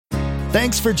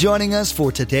Thanks for joining us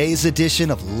for today's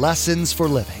edition of Lessons for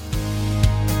Living.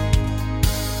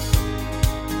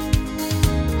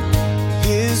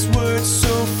 His word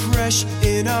so fresh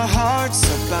in our hearts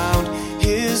abound.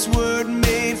 His word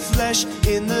made flesh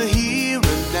in the here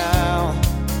and now.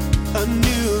 A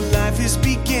new life is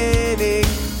beginning.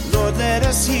 Lord, let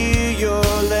us hear your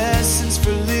lessons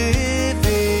for living.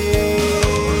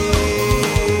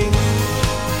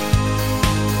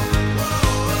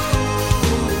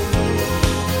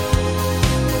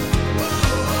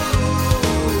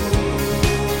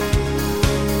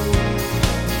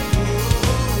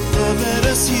 Lord, let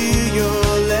us hear your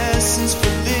lessons for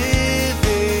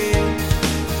living.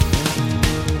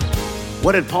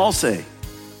 What did Paul say?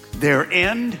 Their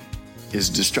end is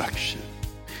destruction.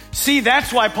 See,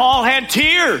 that's why Paul had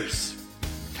tears.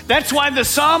 That's why the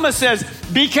psalmist says,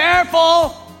 be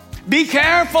careful, be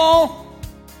careful.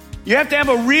 You have to have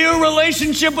a real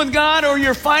relationship with God, or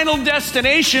your final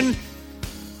destination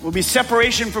will be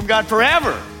separation from God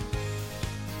forever.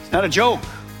 It's not a joke.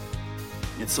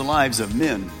 It's the lives of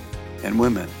men and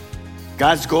women.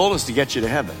 God's goal is to get you to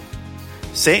heaven.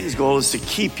 Satan's goal is to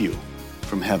keep you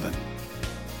from heaven.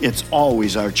 It's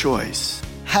always our choice.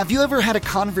 Have you ever had a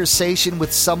conversation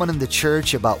with someone in the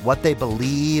church about what they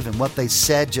believe and what they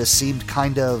said just seemed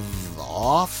kind of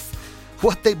off?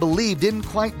 What they believed didn't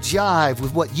quite jive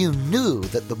with what you knew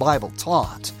that the Bible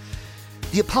taught.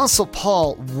 The Apostle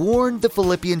Paul warned the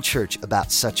Philippian church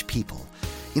about such people.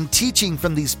 In teaching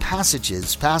from these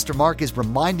passages, Pastor Mark is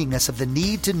reminding us of the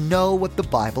need to know what the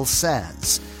Bible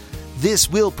says. This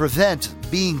will prevent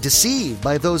being deceived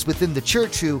by those within the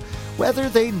church who, whether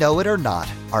they know it or not,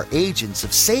 are agents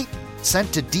of Satan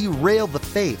sent to derail the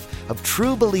faith of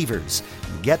true believers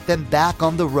and get them back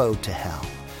on the road to hell.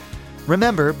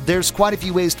 Remember, there's quite a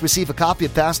few ways to receive a copy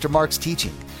of Pastor Mark's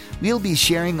teaching. We'll be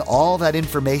sharing all that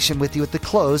information with you at the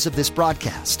close of this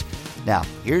broadcast. Now,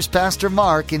 here's Pastor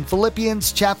Mark in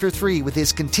Philippians chapter 3 with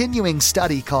his continuing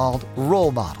study called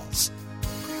Role Models.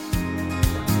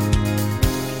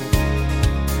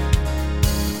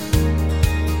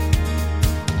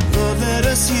 Let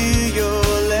us hear your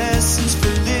lessons for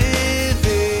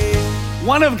living.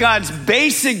 One of God's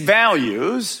basic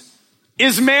values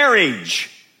is marriage.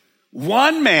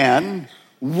 One man,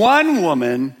 one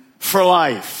woman for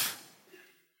life.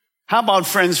 How about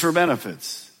friends for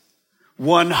benefits?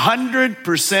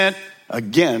 100%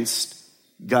 against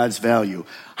God's value.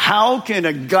 How can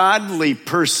a godly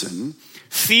person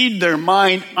feed their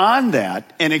mind on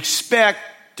that and expect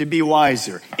to be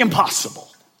wiser? Impossible.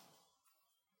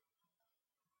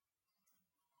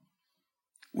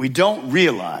 We don't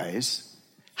realize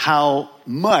how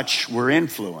much we're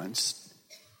influenced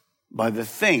by the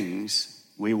things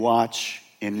we watch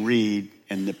and read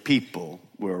and the people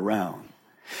we're around.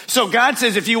 So God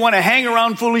says if you want to hang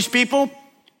around foolish people,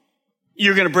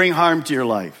 you're going to bring harm to your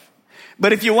life.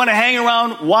 But if you want to hang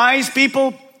around wise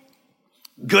people,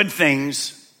 good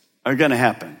things are going to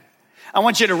happen. I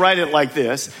want you to write it like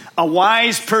this. A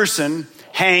wise person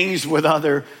hangs with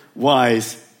other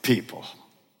wise people.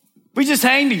 We just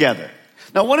hang together.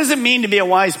 Now, what does it mean to be a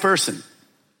wise person?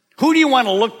 Who do you want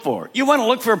to look for? You want to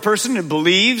look for a person who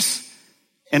believes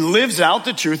and lives out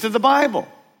the truth of the Bible.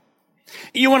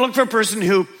 You want to look for a person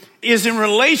who is in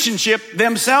relationship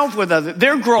themselves with others.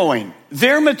 They're growing.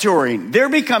 They're maturing. They're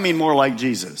becoming more like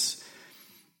Jesus.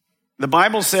 The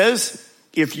Bible says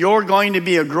if you're going to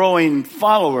be a growing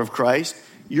follower of Christ,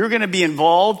 you're going to be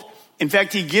involved. In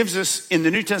fact, he gives us in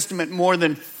the New Testament more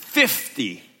than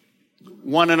 50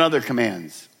 one another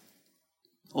commands.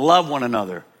 Love one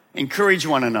another, encourage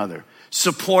one another,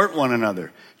 support one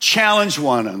another, challenge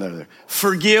one another,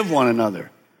 forgive one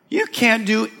another. You can't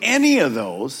do any of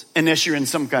those unless you're in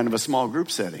some kind of a small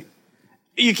group setting.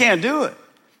 You can't do it.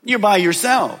 You're by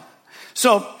yourself.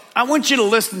 So I want you to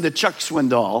listen to Chuck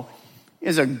Swindoll.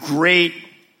 It's a great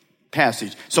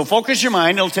passage. So focus your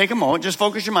mind. It'll take a moment. Just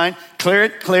focus your mind. Clear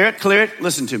it, clear it, clear it.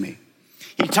 Listen to me.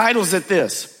 He titles it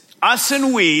this: Us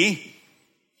and We,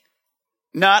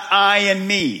 not I and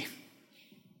me.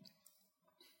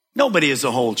 Nobody is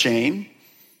a whole chain.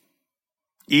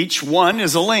 Each one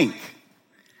is a link.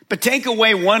 But take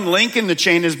away one link and the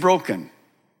chain is broken.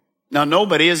 Now,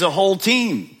 nobody is a whole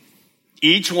team.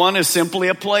 Each one is simply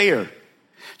a player.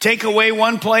 Take away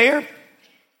one player,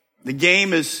 the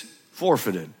game is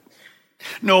forfeited.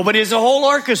 Nobody is a whole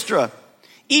orchestra.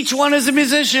 Each one is a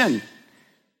musician.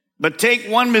 But take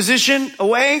one musician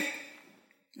away,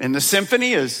 and the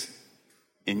symphony is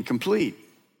incomplete.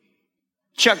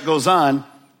 Chuck goes on,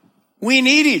 we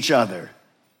need each other.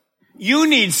 You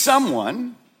need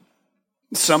someone.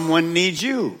 Someone needs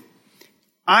you.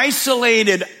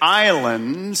 Isolated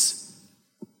islands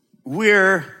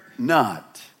we're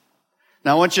not.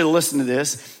 Now I want you to listen to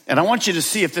this, and I want you to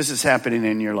see if this is happening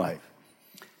in your life.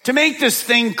 To make this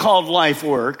thing called life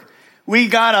work, we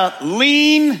gotta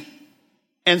lean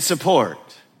and support.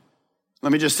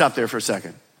 Let me just stop there for a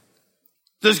second.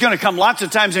 There's gonna come lots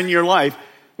of times in your life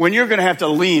when you're gonna have to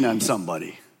lean on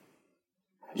somebody.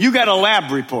 You got a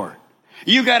lab report.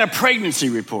 You got a pregnancy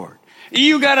report.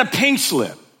 You got a pink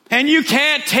slip, and you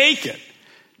can't take it.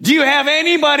 Do you have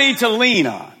anybody to lean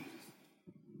on?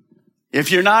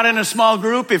 If you're not in a small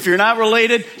group, if you're not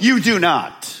related, you do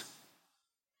not.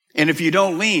 And if you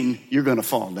don't lean, you're going to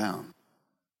fall down.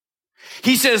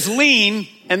 He says lean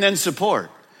and then support.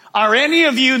 Are any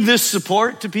of you this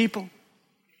support to people?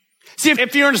 See,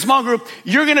 if you're in a small group,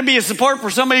 you're going to be a support for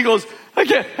somebody who goes, I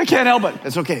can't help it.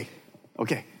 It's okay.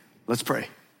 Okay, let's pray.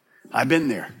 I've been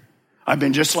there. I've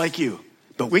been just like you.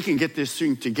 But we can get this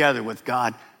thing together with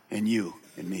God and you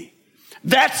and me.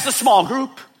 That's the small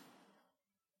group.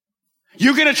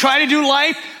 You're going to try to do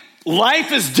life?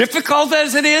 Life is difficult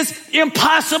as it is?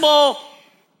 Impossible.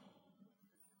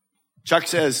 Chuck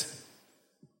says,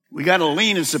 we got to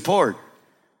lean and support.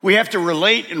 We have to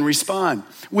relate and respond.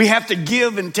 We have to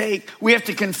give and take. We have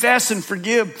to confess and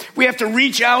forgive. We have to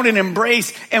reach out and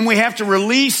embrace. And we have to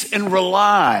release and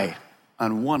rely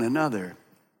on one another.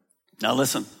 Now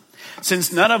listen,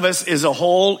 since none of us is a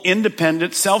whole,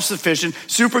 independent, self-sufficient,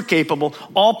 super capable,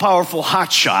 all-powerful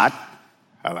hotshot,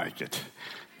 I like it.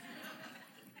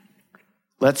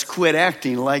 Let's quit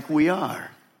acting like we are.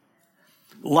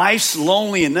 Life's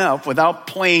lonely enough without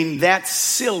playing that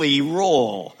silly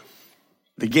role.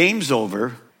 The game's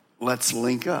over. Let's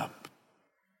link up.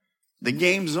 The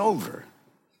game's over.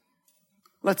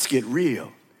 Let's get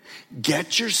real.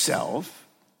 Get yourself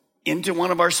into one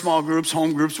of our small groups,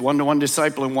 home groups, one-to-one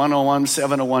discipling, 101,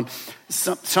 701,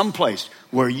 someplace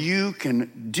where you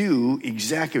can do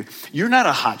exactly. You're not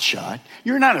a hot shot.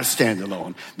 You're not a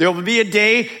standalone. There will be a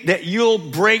day that you'll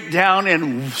break down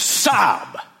and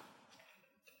sob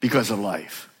because of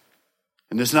life.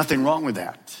 And there's nothing wrong with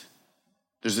that.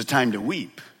 There's a time to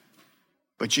weep.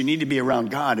 But you need to be around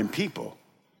God and people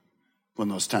when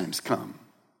those times come.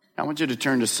 I want you to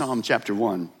turn to Psalm chapter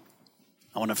 1.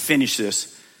 I want to finish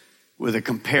this with a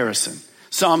comparison.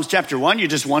 Psalms chapter 1, you're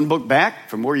just one book back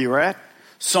from where you were at.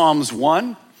 Psalms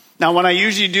 1. Now, when I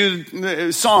usually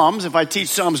do Psalms, if I teach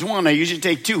Psalms 1, I usually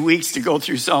take 2 weeks to go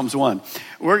through Psalms 1.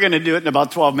 We're going to do it in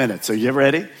about 12 minutes. Are you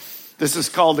ready? This is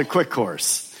called the quick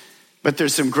course. But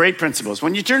there's some great principles.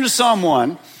 When you turn to Psalm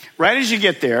 1, right as you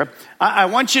get there, I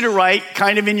want you to write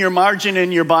kind of in your margin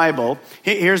in your Bible.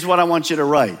 Here's what I want you to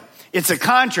write. It's a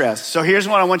contrast. So here's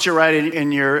what I want you to write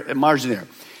in your margin there.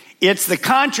 It's the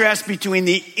contrast between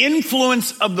the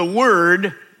influence of the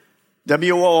Word,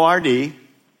 W-O-R-D,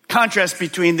 contrast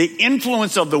between the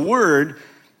influence of the Word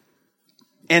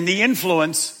and the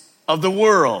influence of the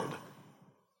world.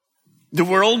 The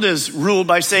world is ruled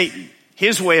by Satan,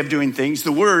 his way of doing things.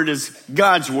 The Word is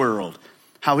God's world,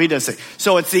 how he does things.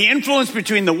 So it's the influence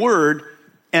between the Word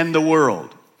and the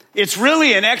world. It's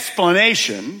really an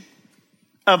explanation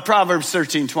of Proverbs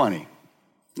 13:20.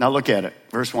 Now look at it,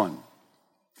 verse 1.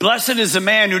 Blessed is the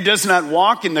man who does not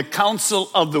walk in the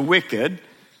counsel of the wicked,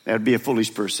 that would be a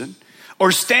foolish person,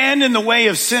 or stand in the way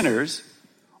of sinners,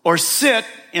 or sit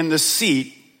in the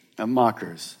seat of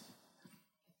mockers.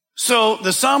 So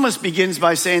the psalmist begins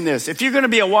by saying this: if you're going to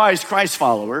be a wise Christ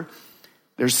follower,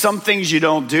 there's some things you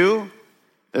don't do,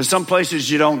 there's some places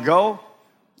you don't go,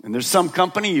 and there's some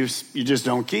company you just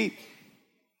don't keep.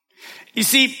 You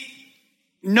see,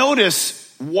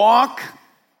 notice walk,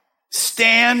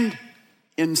 stand,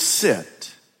 and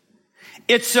sit.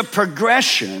 It's a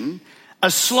progression,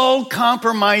 a slow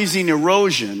compromising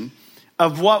erosion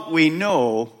of what we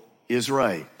know is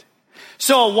right.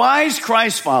 So a wise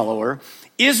Christ follower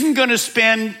isn't going to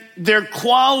spend their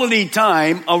quality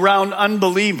time around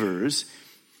unbelievers.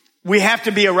 We have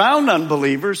to be around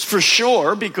unbelievers for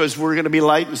sure because we're going to be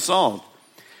light and salt.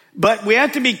 But we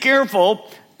have to be careful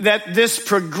that this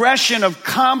progression of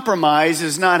compromise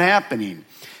is not happening.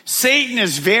 Satan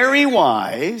is very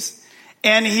wise,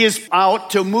 and he is out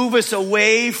to move us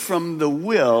away from the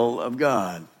will of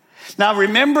God. Now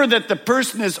remember that the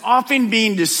person is often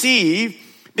being deceived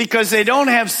because they don't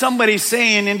have somebody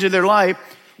saying into their life,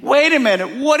 wait a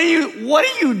minute, what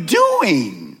are you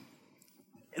doing?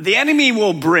 The enemy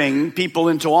will bring people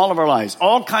into all of our lives,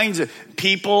 all kinds of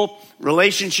people,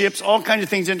 relationships, all kinds of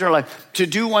things into our life to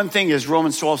do one thing, as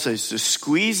Romans 12 says, to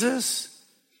squeeze us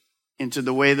into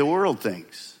the way the world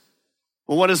thinks.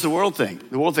 Well, what does the world think?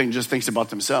 The world just thinks about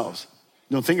themselves.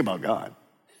 They don't think about God.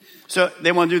 So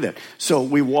they want to do that. So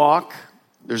we walk,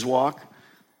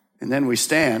 and then we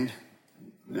stand,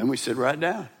 and then we sit right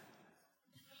down.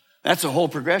 That's a whole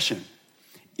progression.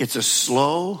 It's a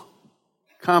slow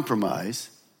compromise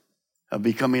of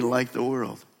becoming like the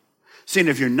world. See, and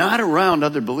if you're not around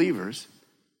other believers,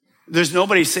 there's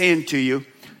nobody saying to you,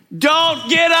 don't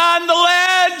get on the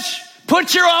ledge.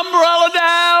 Put your umbrella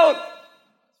down.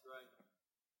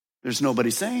 There's nobody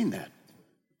saying that.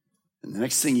 And the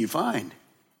next thing you find,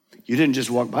 you didn't just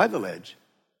walk by the ledge.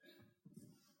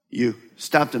 You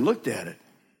stopped and looked at it.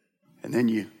 And then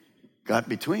you got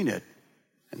between it.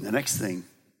 And the next thing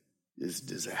is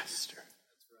disaster.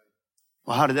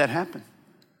 Well, how did that happen?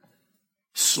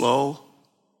 Slow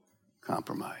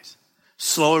compromise.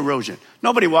 Slow erosion.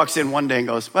 Nobody walks in one day and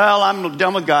goes, well, I'm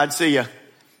done with God, see ya.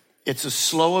 It's a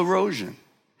slow erosion.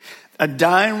 A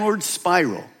downward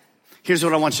spiral. Here's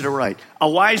what I want you to write. A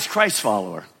wise Christ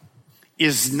follower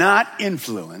is not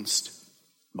influenced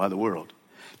by the world.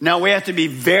 Now, we have to be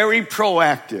very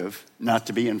proactive not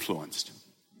to be influenced.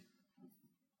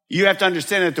 You have to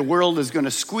understand that the world is going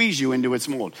to squeeze you into its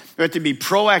mold. You have to be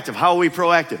proactive. How are we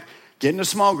proactive? Get in a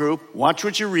small group, watch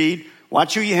what you read,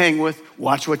 watch who you hang with,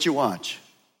 watch what you watch.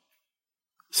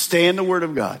 Stay in the Word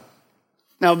of God.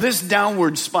 Now, this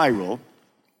downward spiral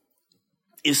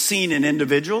is seen in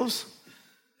individuals.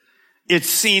 It's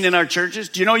seen in our churches.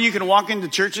 Do you know you can walk into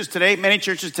churches today, many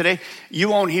churches today, you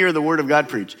won't hear the Word of God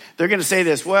preached. They're going to say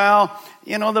this, well,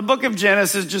 you know, the book of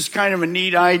Genesis is just kind of a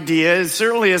neat idea. It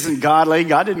certainly isn't godly.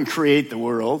 God didn't create the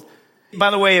world. By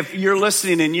the way, if you're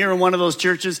listening and you're in one of those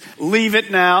churches, leave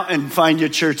it now and find your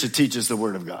church that teaches the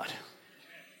Word of God.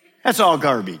 That's all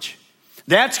garbage.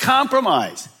 That's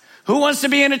compromise. Who wants to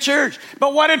be in a church?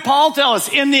 But what did Paul tell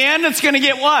us? In the end, it's going to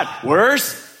get what?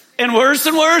 Worse and worse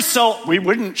and worse. So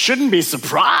we shouldn't be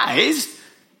surprised.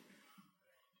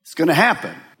 It's going to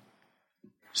happen.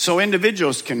 So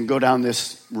individuals can go down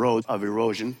this road of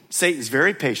erosion. Satan's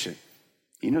very patient.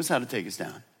 He knows how to take us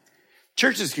down.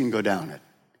 Churches can go down it.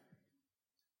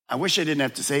 I wish I didn't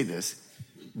have to say this,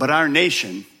 but our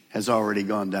nation has already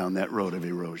gone down that road of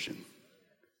erosion.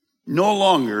 No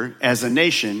longer, as a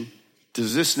nation,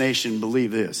 does this nation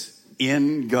believe this.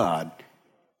 In God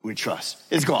we trust.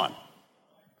 It's gone.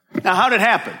 Now, how did it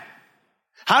happen?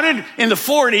 How did, in the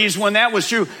 40s when that was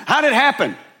true, how did it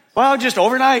happen? Well, just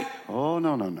overnight. Oh,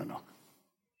 no.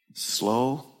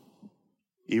 Slow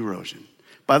erosion.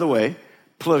 By the way,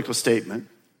 political statement.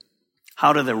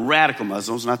 How do the radical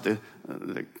Muslims, not the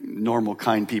normal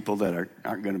kind people that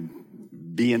aren't going to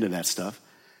be into that stuff,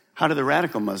 how do the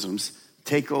radical Muslims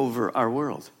take over our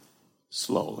world?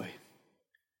 Slowly.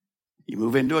 You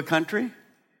move into a country,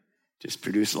 just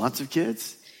produce lots of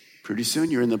kids. Pretty soon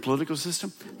you're in the political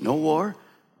system. No war,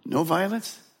 no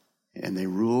violence. And they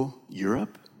rule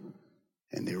Europe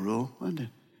and they rule London.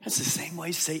 That's the same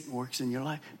way Satan works in your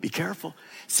life. Be careful.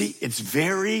 See, it's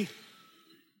very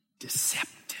deceptive.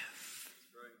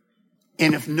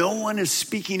 And if no one is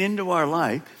speaking into our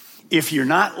life, if you're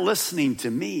not listening to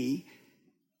me,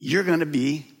 you're going to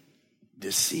be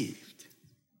deceived.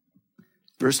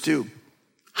 Verse 2,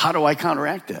 how do I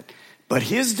counteract that? But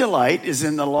his delight is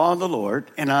in the law of the Lord,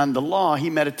 and on the law he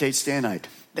meditates day and night.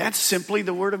 That's simply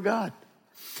the Word of God.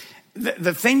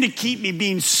 The thing to keep me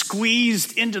being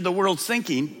squeezed into the world's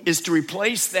thinking is to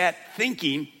replace that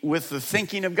thinking with the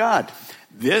thinking of God.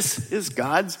 This is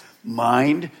God's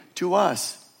mind to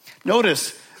us.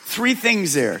 Notice 3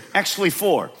 things there, actually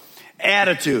 4.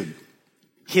 Attitude,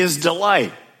 his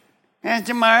delight.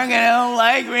 Pastor Mark, I don't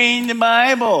like reading the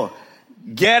Bible.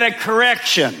 Get a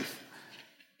correction.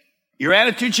 Your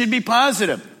attitude should be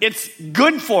positive. It's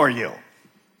good for you.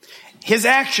 His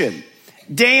action,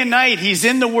 day and night, he's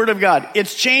in the Word of God.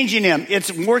 It's changing him.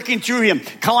 It's working through him.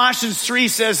 Colossians 3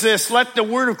 says this, let the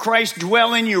Word of Christ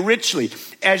dwell in you richly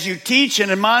as you teach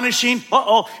and admonishing.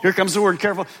 Here comes the word,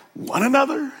 careful. One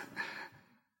another.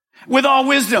 With all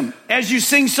wisdom, as you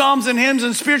sing psalms and hymns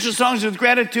and spiritual songs with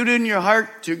gratitude in your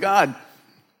heart to God.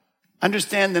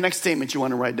 Understand the next statement you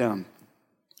want to write down.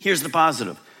 Here's the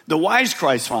positive. The wise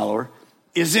Christ follower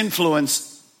is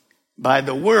influenced by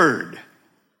the Word,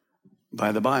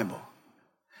 by the Bible.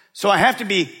 So I have to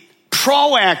be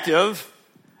proactive.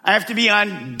 I have to be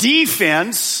on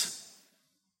defense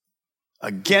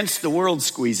against the world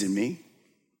squeezing me.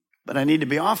 But I need to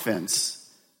be offense.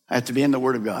 I have to be in the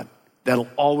Word of God. That'll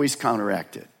always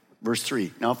counteract it. Verse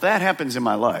 3. Now, if that happens in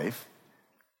my life,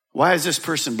 why is this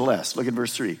person blessed? Look at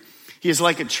verse 3. He is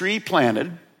like a tree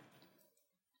planted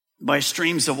by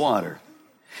streams of water,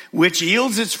 which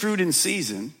yields its fruit in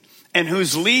season, and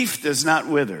whose leaf does not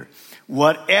wither.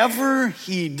 Whatever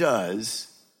he does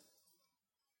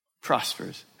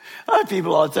prospers. I have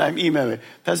people all the time email me,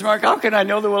 Pastor Mark, how can I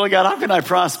know the will of God? How can I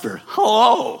prosper?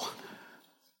 Hello.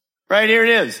 Right here it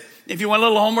is. If you want a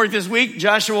little homework this week,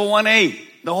 Joshua 1:8.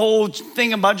 the whole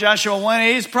thing about Joshua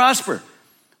 1:8 is prosper.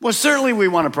 Well, certainly we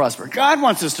want to prosper. God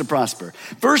wants us to prosper.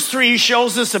 Verse 3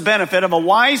 shows us the benefit of a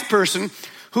wise person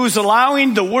who's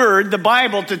allowing the Word, the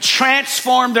Bible, to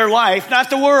transform their life, not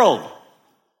the world.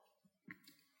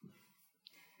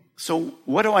 So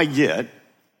what do I get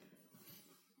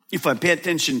if I pay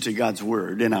attention to God's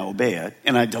Word and I obey it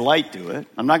and I delight to it?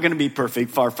 I'm not going to be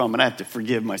perfect, far from it. I have to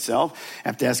forgive myself. I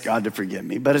have to ask God to forgive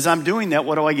me. But as I'm doing that,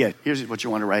 what do I get? Here's what you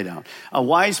want to write down. A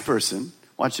wise person,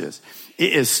 watch this,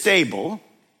 is stable,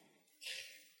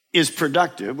 is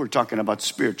productive, we're talking about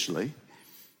spiritually,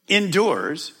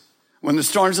 endures. When the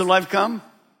storms of life come,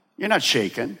 you're not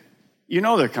shaken. You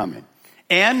know they're coming.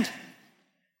 And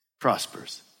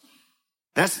prospers.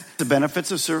 That's the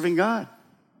benefits of serving God.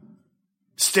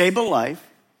 Stable life,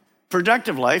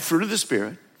 productive life, fruit of the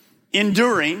Spirit,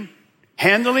 enduring,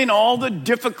 handling all the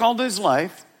difficulties of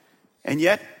life, and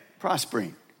yet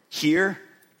prospering here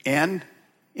and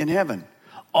in heaven.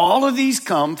 All of these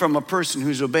come from a person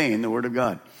who's obeying the Word of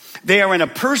God. They are in a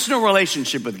personal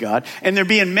relationship with God, and they're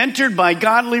being mentored by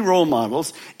godly role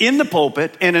models in the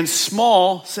pulpit and in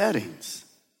small settings.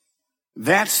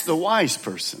 That's the wise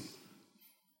person.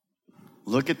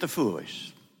 Look at the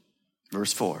foolish.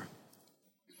 Verse 4.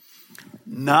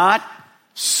 Not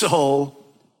so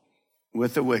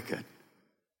with the wicked.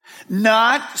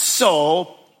 Not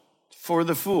so for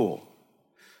the fool.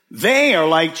 They are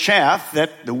like chaff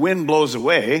that the wind blows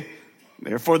away.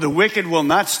 Therefore the wicked will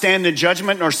not stand in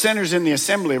judgment, nor sinners in the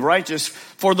assembly of righteous.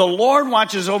 For the Lord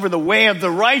watches over the way of the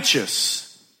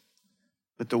righteous,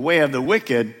 but the way of the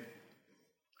wicked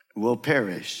will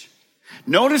perish.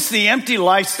 Notice the empty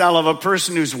lifestyle of a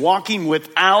person who's walking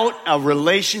without a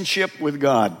relationship with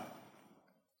God.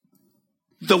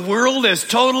 The world has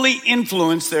totally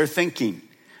influenced their thinking,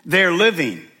 their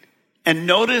living, and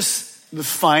notice the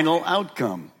final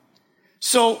outcome.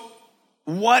 So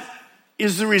what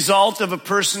is the result of a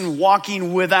person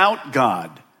walking without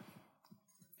God?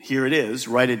 Here it is,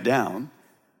 write it down.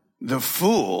 The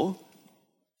fool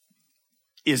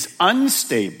is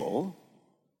unstable,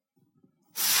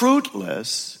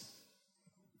 fruitless,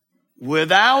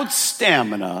 without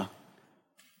stamina,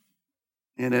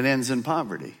 and it ends in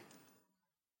poverty.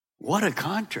 What a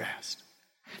contrast.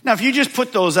 Now, if you just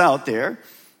put those out there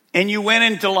and you went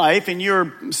into life and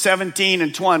you're 17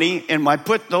 and 20, and I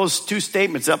put those two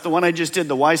statements up, the one I just did,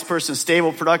 the wise person,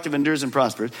 stable, productive, endures, and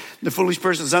prospers. The foolish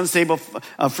person is unstable,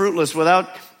 fruitless, without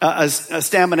a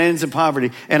stamina, ends in poverty.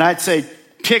 And I'd say,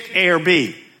 pick A or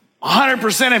B.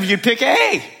 100% of you pick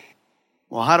A.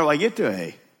 Well, how do I get to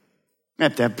A? I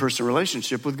have to have a personal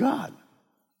relationship with God.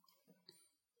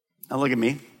 Now look at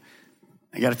me.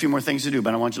 I got a few more things to do,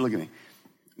 but I want you to look at me.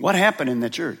 What happened in the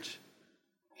church?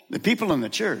 The people in the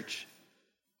church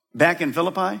back in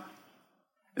Philippi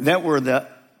that were the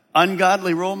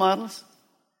ungodly role models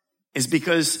is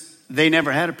because they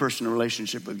never had a personal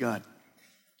relationship with God.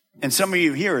 And some of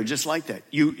you here are just like that.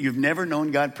 You've never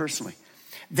known God personally.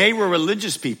 They were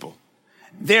religious people.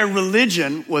 Their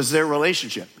religion was their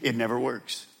relationship. It never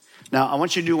works. Now, I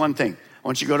want you to do one thing. I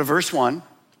want you to go to verse 1.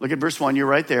 Look at verse 1. You're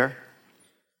right there.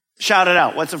 Shout it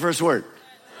out. What's the first word?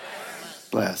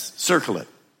 Blessed. Circle it.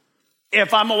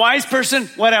 If I'm a wise person,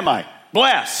 what am I?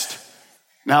 Blessed.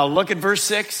 Now look at verse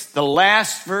 6, the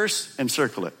last verse, and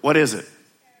circle it. What is it?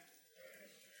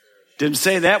 Didn't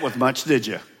say that with much, did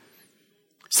you?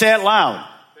 Say it loud.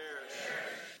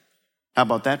 How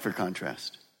about that for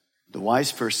contrast? The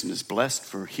wise person is blessed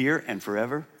for here and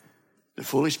forever. The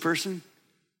foolish person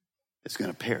is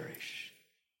going to perish.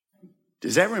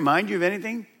 Does that remind you of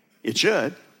anything? It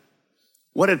should.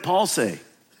 What did Paul say?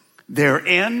 Their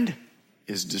end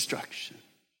is destruction.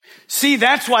 See,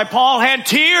 that's why Paul had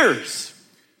tears.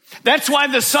 That's why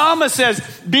the psalmist says,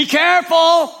 be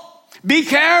careful, be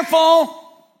careful.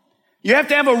 You have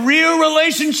to have a real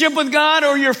relationship with God,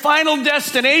 or your final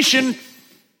destination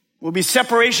will be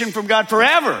separation from God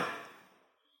forever.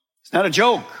 It's not a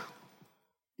joke.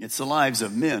 It's the lives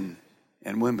of men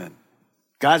and women.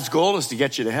 God's goal is to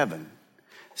get you to heaven.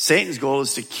 Satan's goal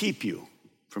is to keep you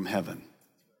from heaven.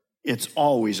 It's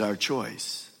always our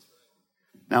choice.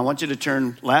 Now I want you to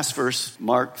turn, last verse,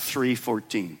 Mark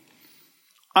 3:14.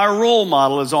 Our role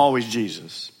model is always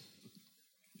Jesus.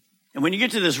 And when you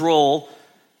get to this role,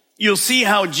 you'll see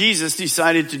how Jesus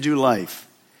decided to do life.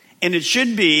 And it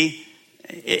should be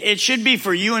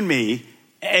for you and me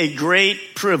a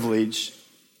great privilege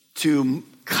to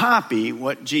copy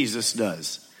what Jesus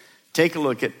does. Take a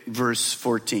look at verse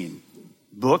 14.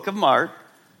 Book of Mark,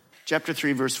 chapter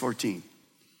 3, verse 14.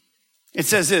 It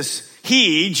says this,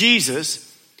 he,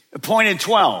 Jesus, appointed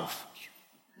 12,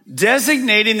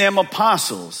 designating them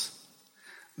apostles,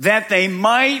 that they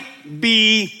might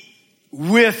be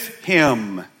with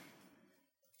him,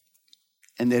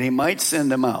 and that he might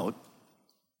send them out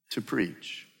to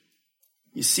preach.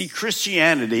 You see,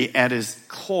 Christianity at its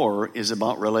core is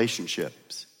about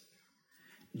relationships.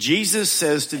 Jesus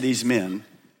says to these men,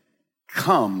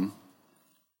 come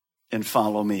and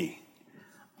follow me.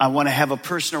 I want to have a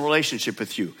personal relationship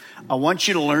with you. I want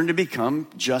you to learn to become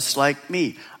just like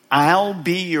me. I'll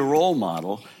be your role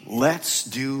model. Let's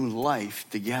do life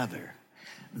together.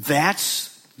 That's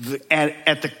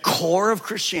at the core of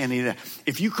Christianity.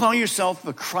 If you call yourself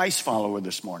a Christ follower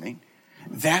this morning,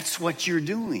 that's what you're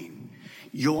doing.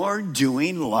 You're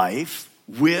doing life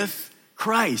with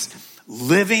Christ,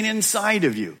 living inside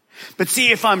of you. But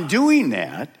see, if I'm doing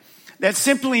that, that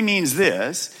simply means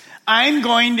this. I'm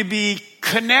going to be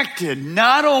connected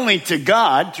not only to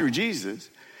God through Jesus,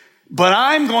 but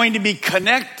I'm going to be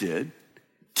connected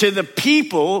to the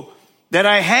people that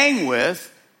I hang with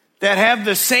that have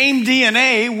the same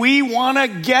DNA. We want to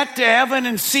get to heaven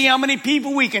and see how many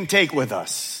people we can take with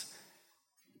us.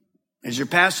 As your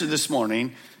pastor this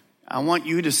morning, I want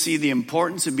you to see the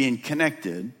importance of being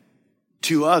connected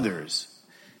to others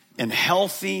in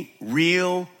healthy,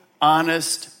 real,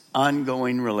 honest,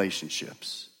 ongoing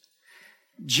relationships.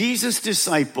 Jesus'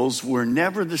 disciples were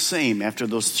never the same after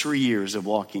those 3 years of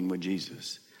walking with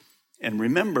Jesus. And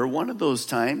remember, one of those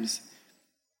times,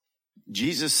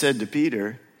 Jesus said to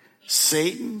Peter,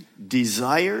 Satan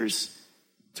desires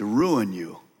to ruin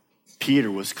you. Peter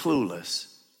was clueless.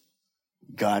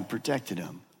 God protected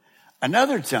him.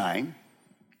 Another time,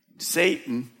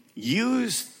 Satan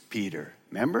used Peter.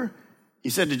 Remember?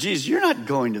 He said to Jesus, you're not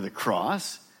going to the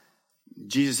cross.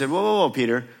 Jesus said, whoa,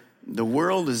 Peter. The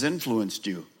world has influenced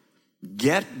you.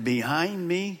 Get behind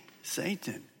me,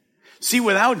 Satan. See,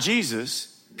 without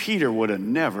Jesus, Peter would have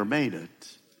never made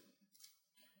it.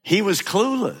 He was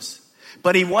clueless.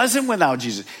 But he wasn't without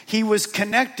Jesus. He was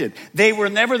connected. They were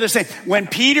never the same. When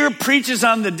Peter preaches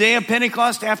on the day of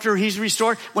Pentecost after he's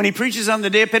restored, when he preaches on the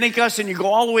day of Pentecost and you go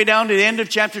all the way down to the end of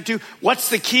chapter 2, what's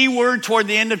the key word toward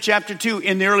the end of chapter 2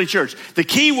 in the early church? The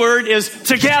key word is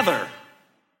together.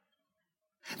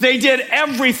 They did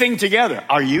everything together.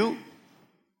 Are you?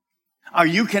 Are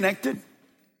you connected?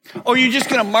 Or are you just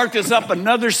going to mark this up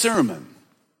another sermon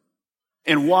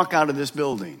and walk out of this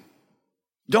building?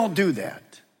 Don't do that.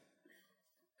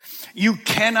 You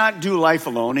cannot do life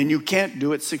alone, and you can't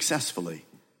do it successfully.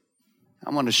 I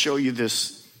want to show you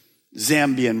this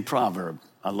Zambian proverb.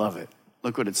 I love it.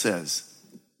 Look what it says.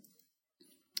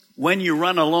 When you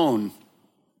run alone,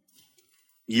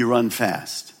 you run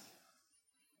fast.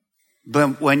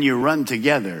 But when you run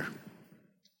together,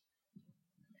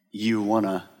 you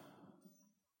wanna,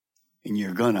 and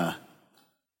you're gonna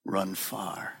run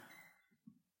far.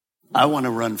 I want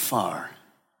to run far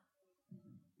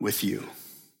with you.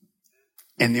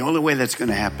 And the only way that's going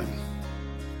to happen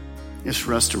is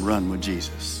for us to run with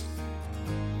Jesus.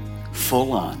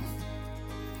 Full on.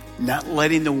 Not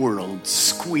letting the world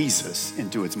squeeze us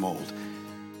into its mold.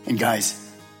 And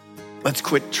guys, let's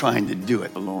quit trying to do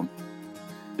it alone.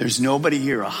 There's nobody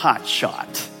here a hot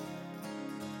shot.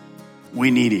 We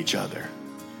need each other.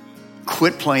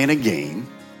 Quit playing a game.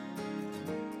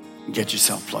 Get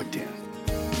yourself plugged in.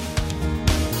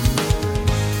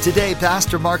 Today,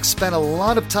 Pastor Mark spent a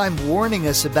lot of time warning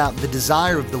us about the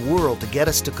desire of the world to get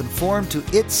us to conform to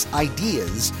its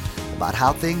ideas about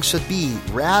how things should be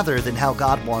rather than how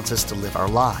God wants us to live our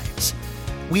lives.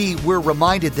 We were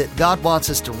reminded that God wants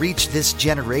us to reach this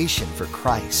generation for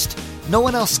Christ. No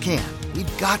one else can.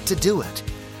 We've got to do it.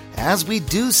 As we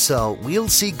do so, we'll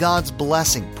see God's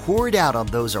blessing poured out on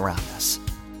those around us.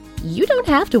 You don't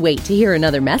have to wait to hear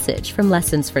another message from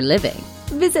Lessons for Living.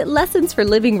 Visit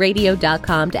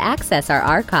lessonsforlivingradio.com to access our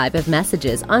archive of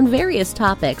messages on various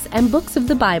topics and books of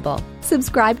the Bible.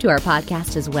 Subscribe to our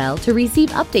podcast as well to receive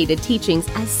updated teachings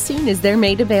as soon as they're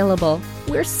made available.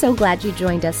 We're so glad you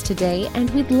joined us today, and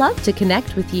we'd love to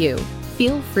connect with you.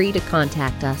 Feel free to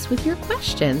contact us with your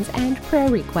questions and prayer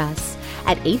requests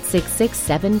at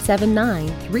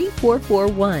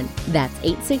 866-779-3441. That's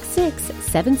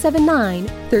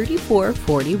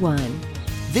 866-779-3441.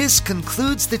 This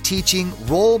concludes the teaching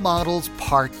Role Models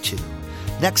Part 2.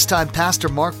 Next time, Pastor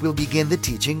Mark will begin the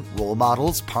teaching Role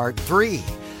Models Part 3.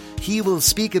 He will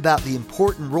speak about the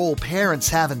important role parents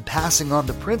have in passing on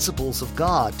the principles of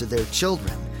God to their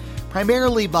children,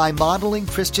 primarily by modeling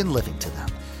Christian living to them.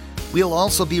 We'll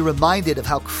also be reminded of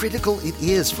how critical it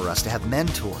is for us to have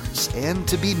mentors and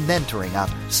to be mentoring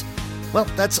others. Well,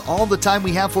 that's all the time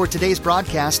we have for today's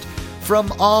broadcast.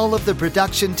 From all of the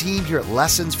production team here at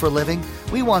Lessons for Living,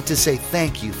 we want to say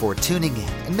thank you for tuning in,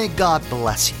 and may God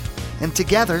bless you. And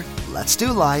together, let's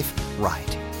do life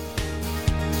right.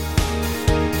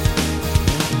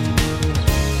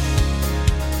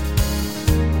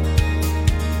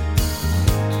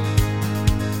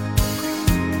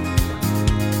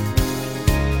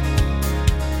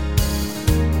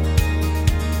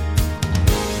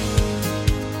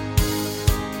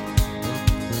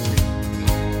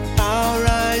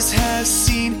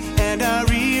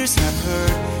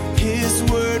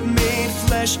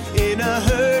 fresh in a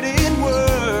hurting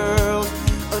world.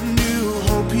 A new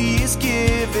hope he is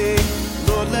giving.